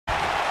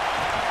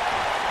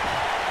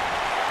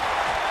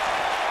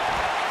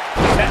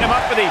setting him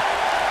up for the...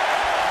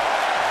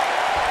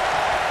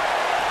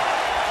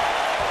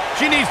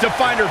 She needs to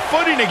find her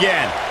footing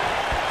again.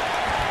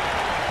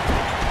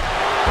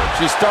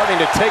 She's starting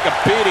to take a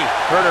beating.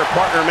 Her and her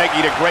partner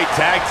making a great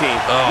tag team.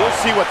 We'll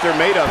see what they're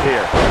made of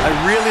here. I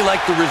really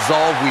like the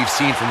resolve we've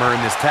seen from her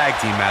in this tag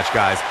team match,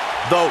 guys.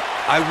 Though,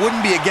 I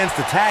wouldn't be against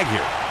the tag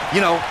here.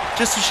 You know,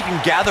 just so she can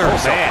gather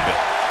herself a bit.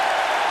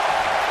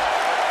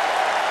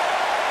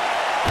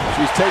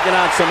 She's taking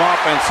on some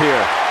offense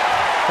here.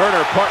 Her and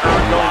her partner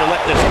aren't going to let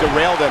this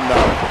derail them,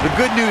 though. The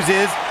good news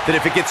is that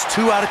if it gets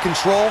too out of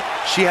control,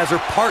 she has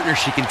her partner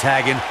she can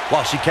tag in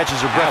while she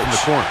catches her breath in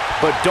the corner.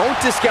 But don't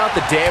discount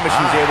the damage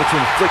she was able to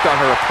inflict on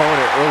her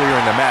opponent earlier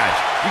in the match.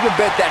 You can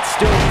bet that's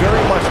still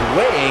very much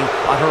weighing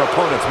on her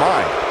opponent's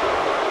mind.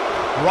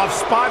 Rough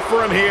spot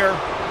for him here.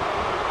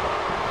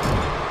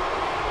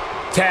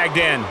 Tagged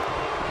in.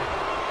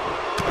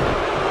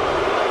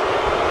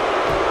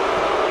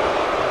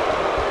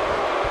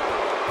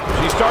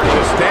 She's starting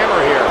to stammer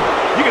here.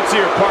 You can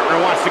see her partner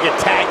wants to get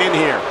tagged in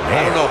here.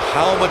 I don't know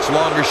how much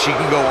longer she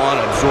can go on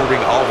absorbing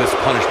all this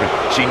punishment.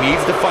 She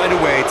needs to find a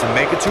way to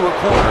make it to her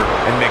corner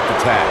and make the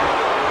tag.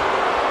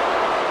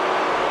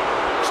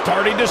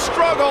 Starting to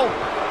struggle.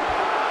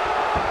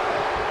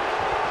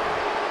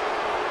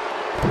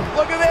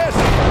 Look at this.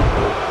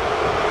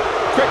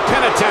 Quick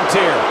pin attempt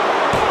here.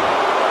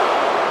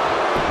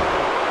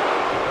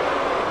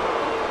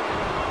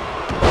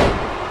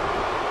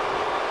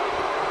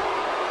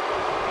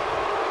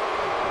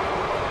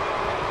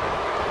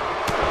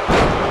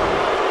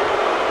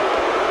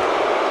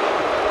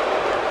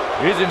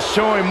 Isn't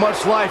showing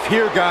much life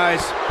here,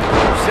 guys.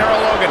 Sarah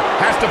Logan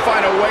has to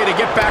find a way to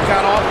get back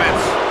on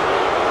offense.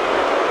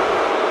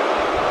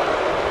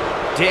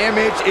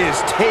 Damage is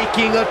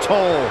taking a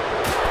toll.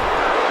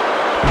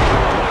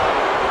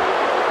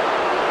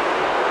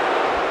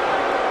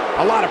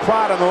 A lot of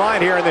pride on the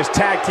line here in this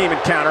tag team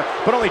encounter,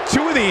 but only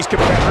two of these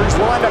competitors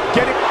will end up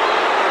getting...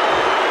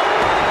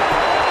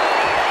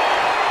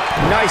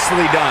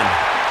 Nicely done.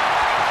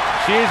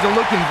 She isn't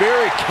looking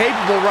very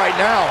capable right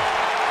now.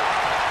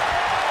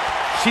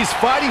 She's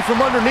fighting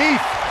from underneath.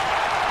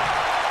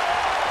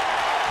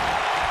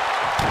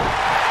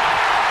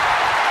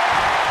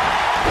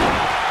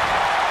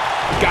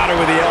 Got her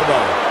with the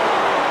elbow.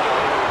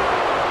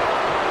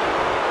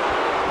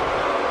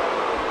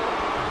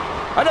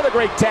 Another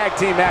great tag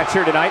team match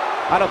here tonight.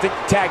 I don't think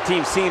the tag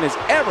team scene has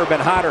ever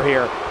been hotter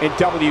here in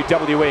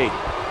WWE.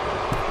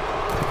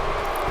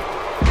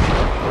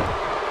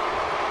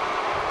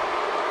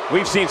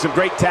 We've seen some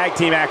great tag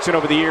team action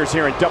over the years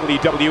here in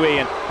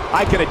WWE, and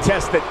I can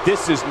attest that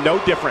this is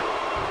no different.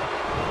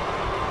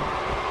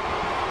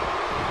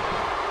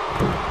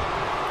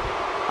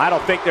 I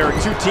don't think there are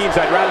two teams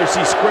I'd rather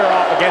see square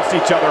off against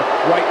each other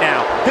right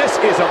now. This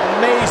is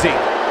amazing.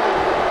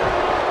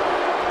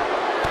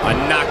 A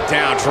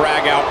knockdown,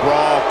 drag-out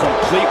brawl,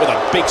 complete with a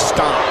big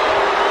stomp.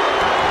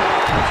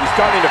 She's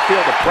starting to feel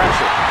the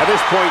pressure. At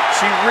this point,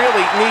 she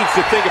really needs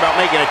to think about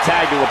making a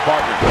tag to her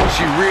partner.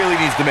 She really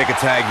needs to make a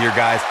tag here,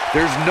 guys.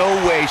 There's no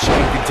way she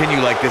can continue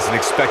like this and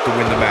expect to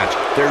win the match.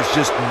 There's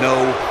just no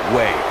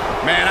way.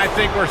 Man, I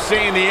think we're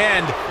seeing the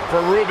end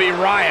for Ruby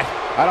Riott.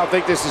 I don't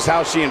think this is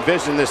how she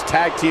envisioned this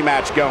tag team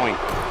match going.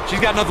 She's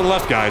got nothing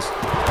left, guys.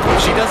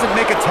 If she doesn't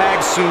make a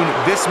tag soon,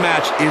 this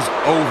match is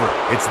over.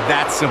 It's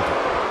that simple.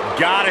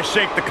 Gotta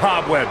shake the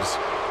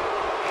cobwebs.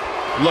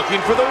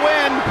 Looking for the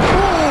win.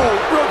 Ooh,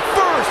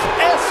 reverse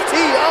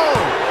STO.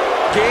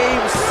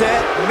 Game,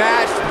 set,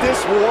 match.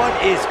 This one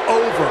is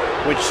over.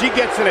 When she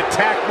gets in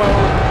attack mode,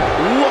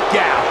 look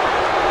out.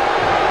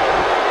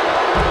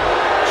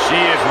 She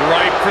is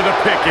ripe for the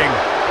picking.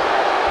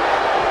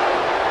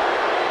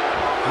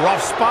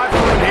 Rough spot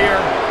for him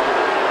here.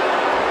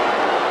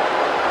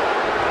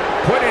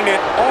 Putting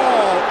it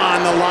all on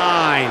the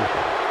line.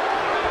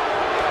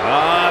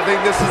 I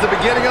think this is the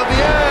beginning of the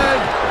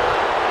end.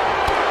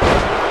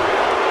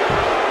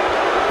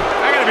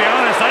 I gotta be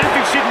honest, I didn't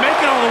think she'd make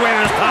it all the way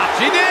to the top.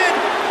 She did.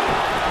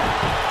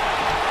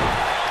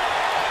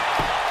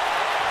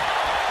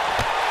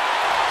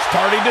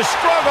 Starting to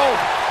struggle.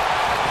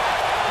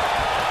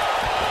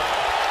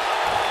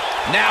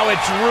 Now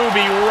it's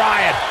Ruby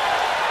Riott.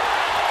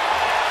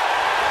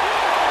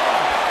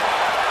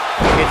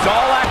 It's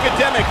all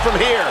academic from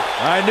here.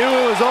 I knew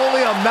it was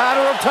only a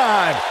matter of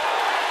time.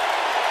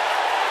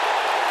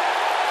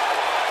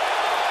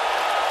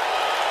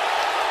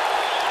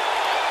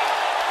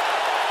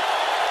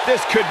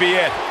 This could be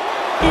it.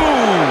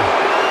 Ooh!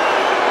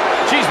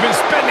 She's been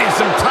spending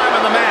some time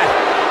on the mat.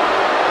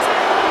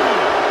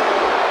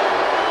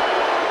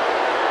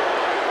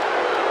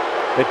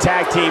 The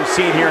tag team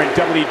scene here in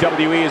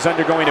WWE is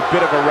undergoing a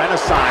bit of a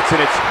renaissance, and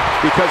it's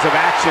because of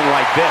action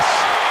like this.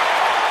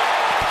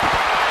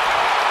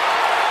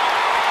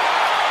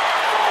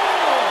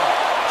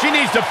 She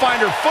needs to find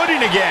her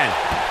footing again.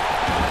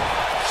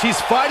 She's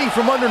fighting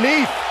from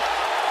underneath.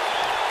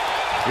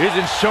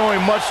 Isn't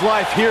showing much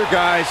life here,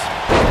 guys.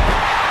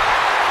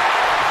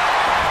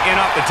 In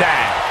off the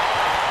tag.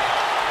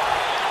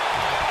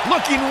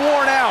 Looking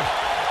worn out.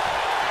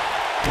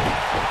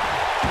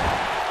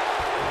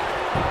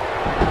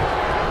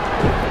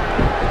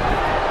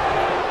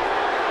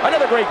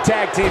 Another great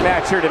tag team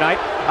match here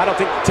tonight. I don't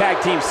think the tag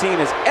team scene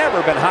has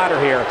ever been hotter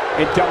here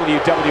in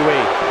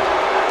WWE.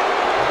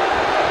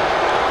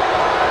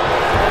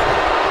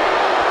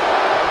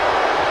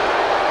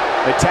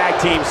 The tag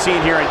team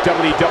scene here in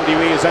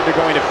WWE is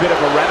undergoing a bit of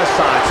a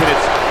renaissance, and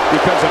it's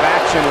because of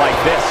action like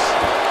this.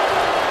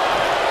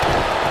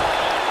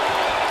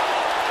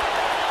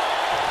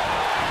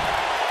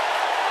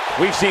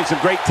 We've seen some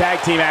great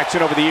tag team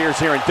action over the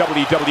years here in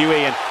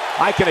WWE, and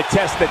I can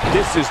attest that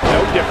this is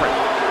no different.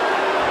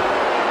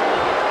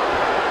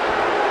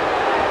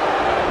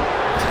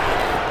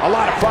 A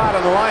lot of pride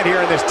on the line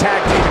here in this tag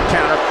team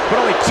encounter,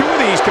 but only two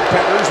of these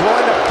competitors will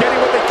end up getting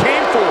what they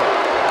came for,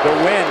 the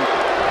win.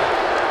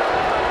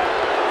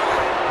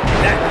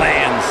 That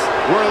lands.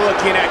 We're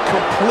looking at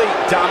complete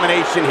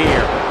domination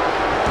here.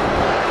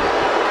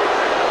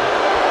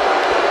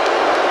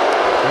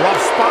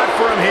 Rough spot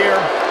for him here.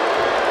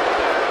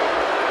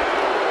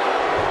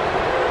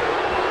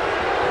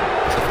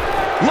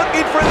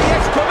 Looking for the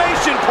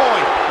exclamation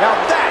point. Now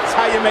that's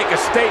how you make a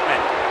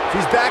statement.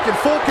 She's back in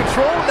full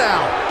control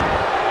now.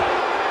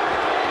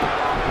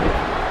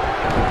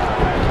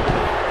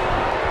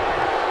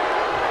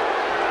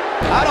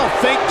 I don't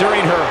think during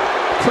her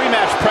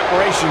pre-match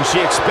preparation she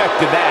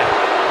expected that.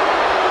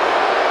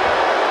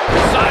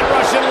 Side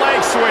Russian leg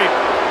sweep.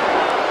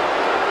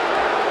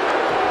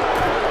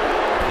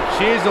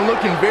 She is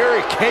looking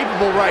very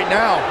capable right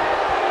now.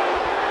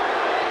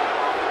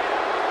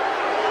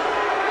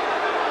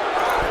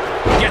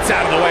 Gets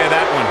out of the way of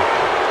that one.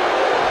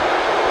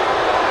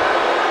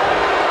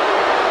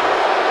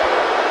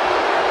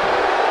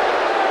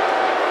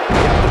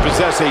 You have to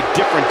possess a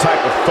different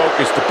type of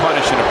focus to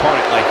punish an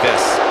opponent like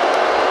this.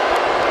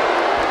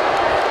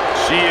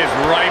 She is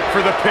ripe for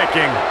the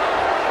picking.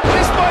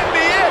 This might be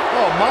it.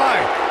 Oh my,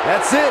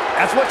 that's it.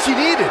 That's what she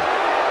needed.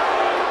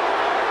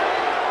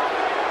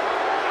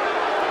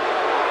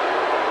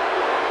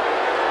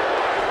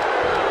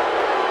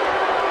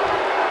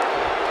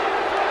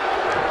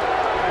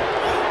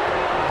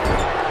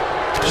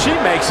 She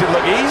makes it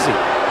look easy.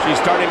 She's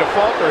starting to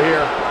falter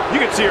here. You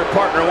can see her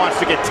partner wants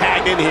to get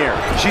tagged in here.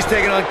 She's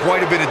taking on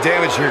quite a bit of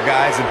damage here,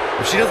 guys, and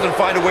if she doesn't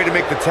find a way to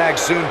make the tag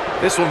soon,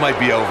 this one might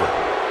be over.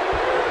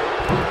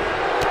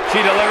 She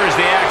delivers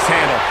the axe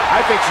handle.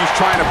 I think she's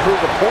trying to prove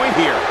a point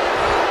here.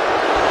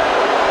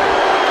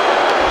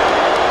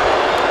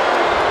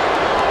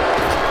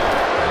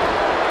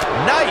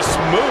 Nice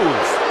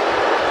move.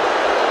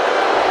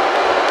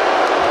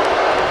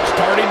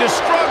 Starting to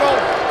struggle.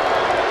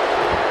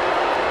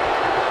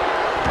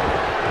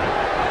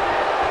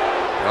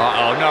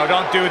 Uh-oh, no,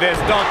 don't do this.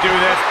 Don't do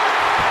this.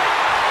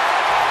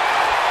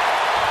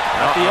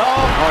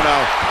 Oh, no.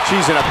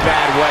 She's in a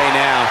bad way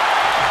now.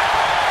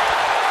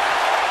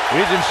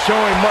 Isn't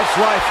showing much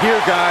life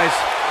here, guys.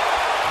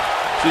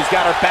 She's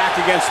got her back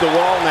against the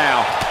wall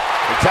now.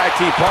 The tag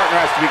team partner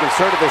has to be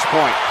concerned at this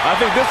point. I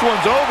think this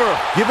one's over.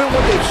 Given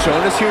what they've shown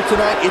us here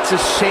tonight, it's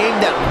a shame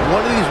that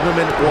one of these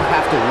women will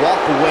have to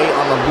walk away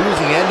on the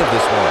losing end of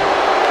this one.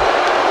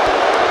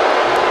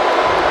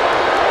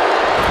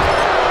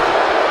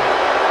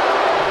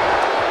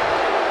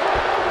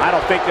 I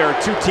don't think there are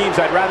two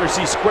teams I'd rather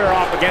see square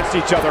off against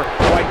each other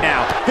right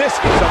now. This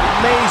is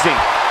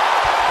amazing.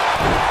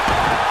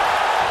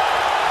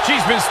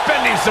 She's been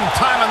spending some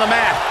time on the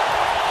mat.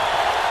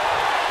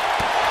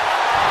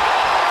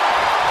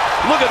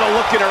 Look at the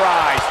look in her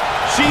eyes.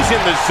 She's in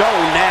the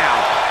zone now.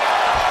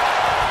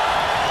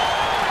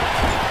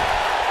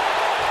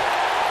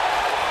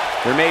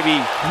 There may be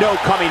no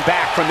coming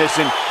back from this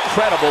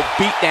incredible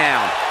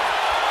beatdown.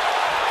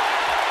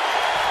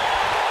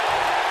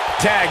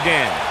 Tagged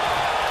in.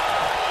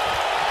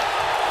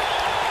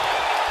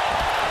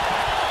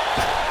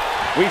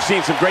 We've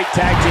seen some great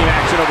tag team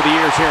action over the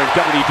years here in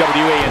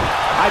WWE, and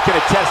I can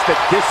attest that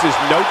this is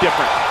no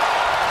different.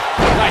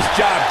 Nice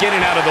job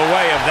getting out of the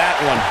way of that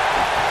one.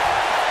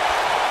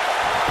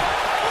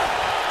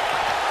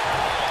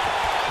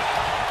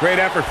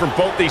 Great effort from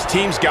both these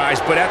teams, guys,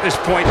 but at this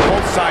point,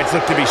 both sides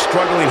look to be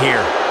struggling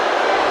here.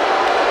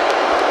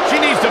 She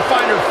needs to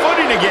find her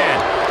footing again.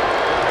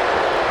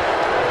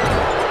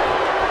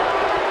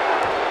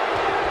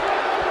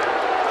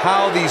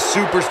 How these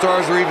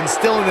superstars are even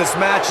still in this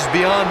match is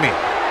beyond me,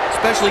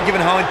 especially given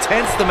how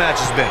intense the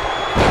match has been.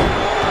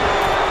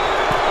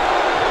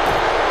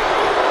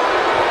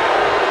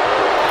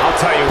 I'll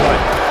tell you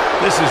what,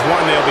 this is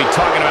one they'll be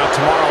talking about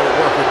tomorrow at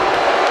work.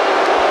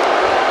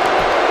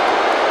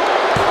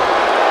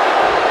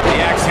 The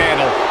axe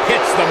handle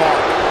hits the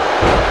mark.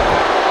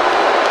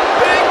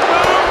 Big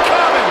move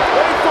coming.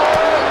 Wait for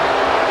it.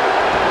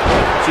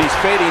 She's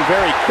fading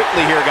very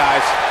quickly here,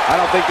 guys. I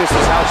don't think this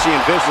is how she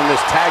envisioned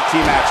this tag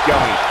team match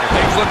going.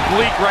 Things look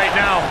bleak right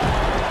now.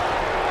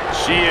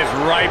 She is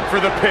ripe for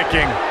the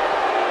picking.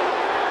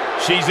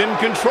 She's in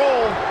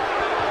control.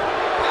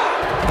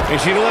 And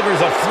she delivers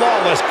a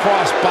flawless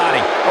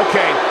crossbody.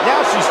 Okay,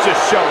 now she's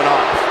just showing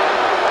off.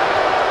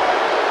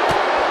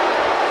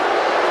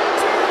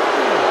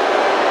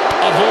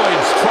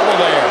 Avoids trouble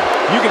there.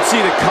 You can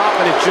see the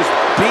confidence just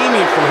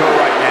beaming from her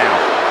right now.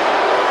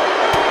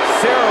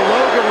 Sarah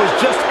Logan was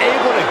just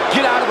able to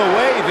get out of the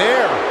way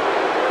there.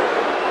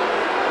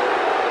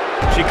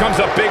 She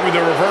comes up big with a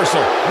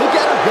reversal. Look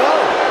at her go.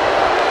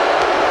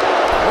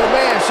 Oh,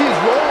 man, she's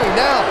rolling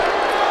now.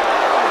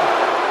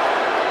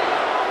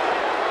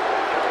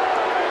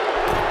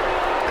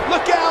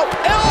 Look out.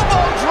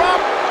 Elbow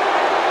drop.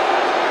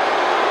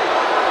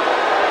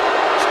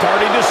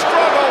 Starting to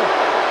struggle.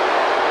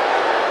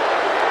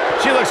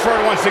 She looks for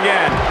it once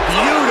again.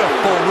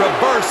 Beautiful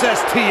reverse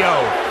STO.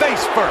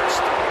 Face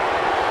first.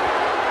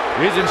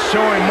 Isn't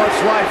showing much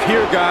life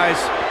here, guys.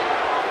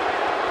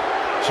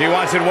 She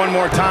wants it one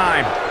more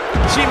time.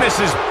 She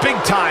misses big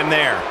time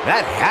there.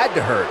 That had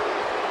to hurt.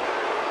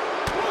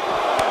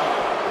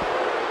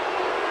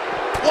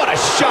 What a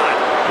shot.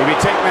 If you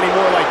take many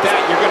more like that,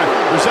 you're going to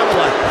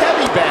resemble a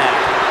heavy bag.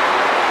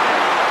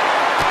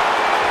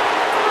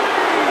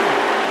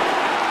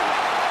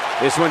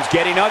 This one's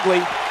getting ugly.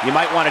 You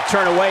might want to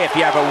turn away if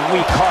you have a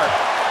weak heart.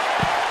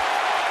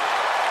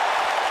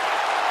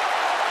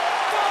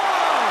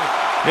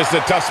 This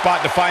is a tough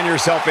spot to find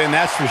yourself in,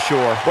 that's for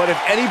sure. But if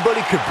anybody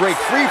could break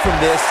free from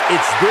this,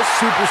 it's this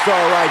superstar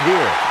right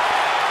here.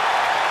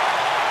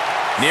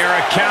 Near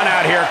a count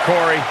out here,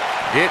 Corey.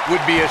 It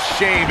would be a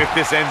shame if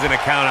this ends in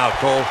a count out,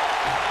 Cole.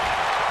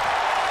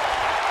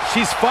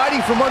 She's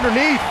fighting from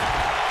underneath.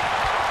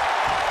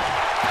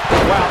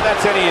 Wow, if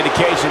that's any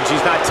indication,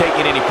 she's not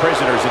taking any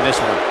prisoners in this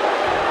one.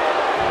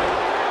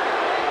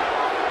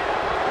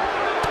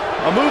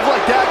 A move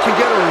like that can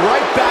get her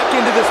right back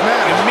into this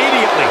match.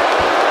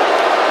 Immediately.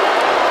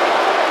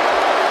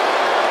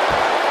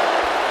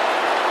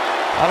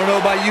 I don't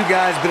know about you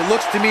guys, but it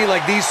looks to me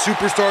like these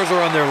superstars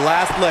are on their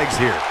last legs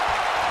here.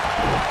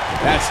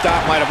 That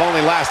stop might have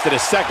only lasted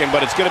a second,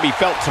 but it's going to be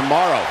felt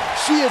tomorrow.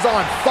 She is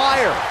on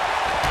fire.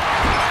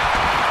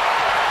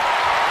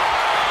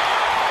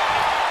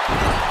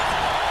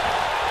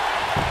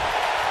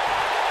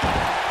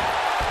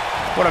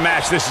 What a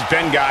match this has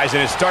been, guys,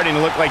 and it's starting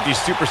to look like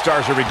these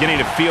superstars are beginning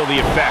to feel the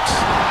effects.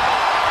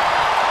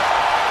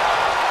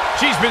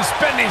 She's been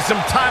spending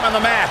some time on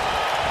the mat.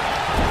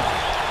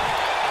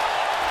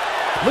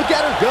 Look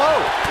at her go.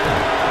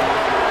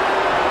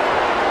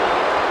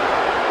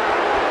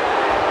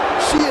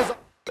 She is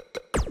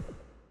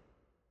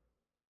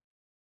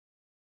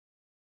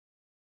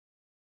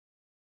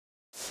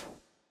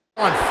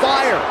on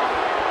fire.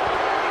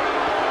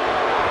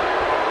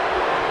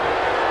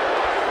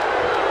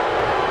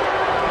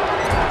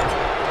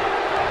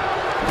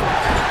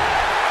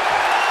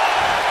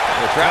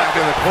 Trapped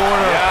in the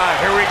corner.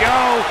 Yeah, here we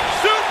go.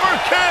 Super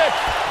kick.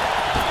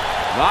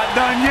 Not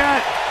done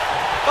yet.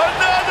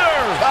 Another.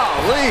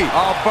 Golly.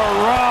 A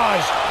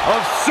barrage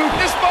of super.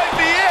 This might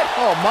be it.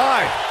 Oh,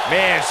 my.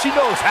 Man, she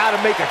knows how to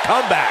make a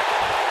comeback.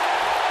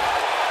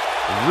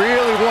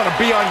 Really want to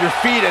be on your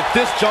feet at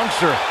this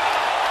juncture.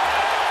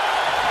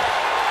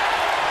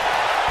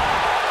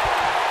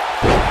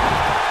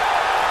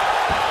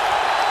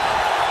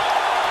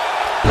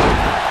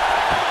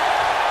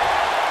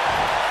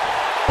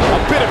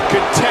 A bit of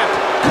contempt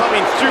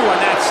coming through on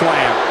that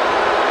slam.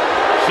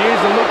 She is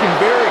looking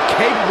very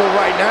capable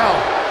right now.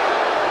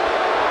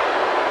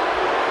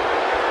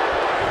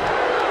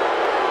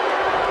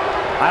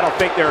 I don't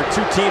think there are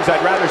two teams I'd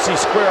rather see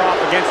square off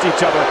against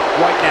each other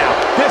right now.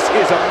 This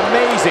is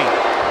amazing.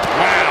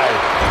 Wow.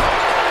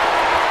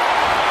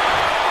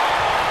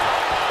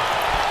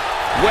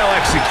 Well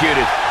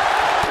executed.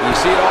 You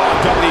see it all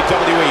in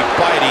WWE,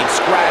 biting,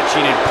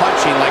 scratching, and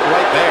punching like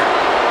right there.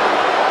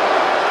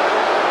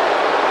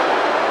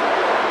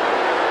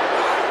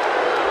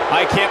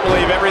 I can't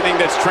believe everything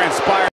that's transpired.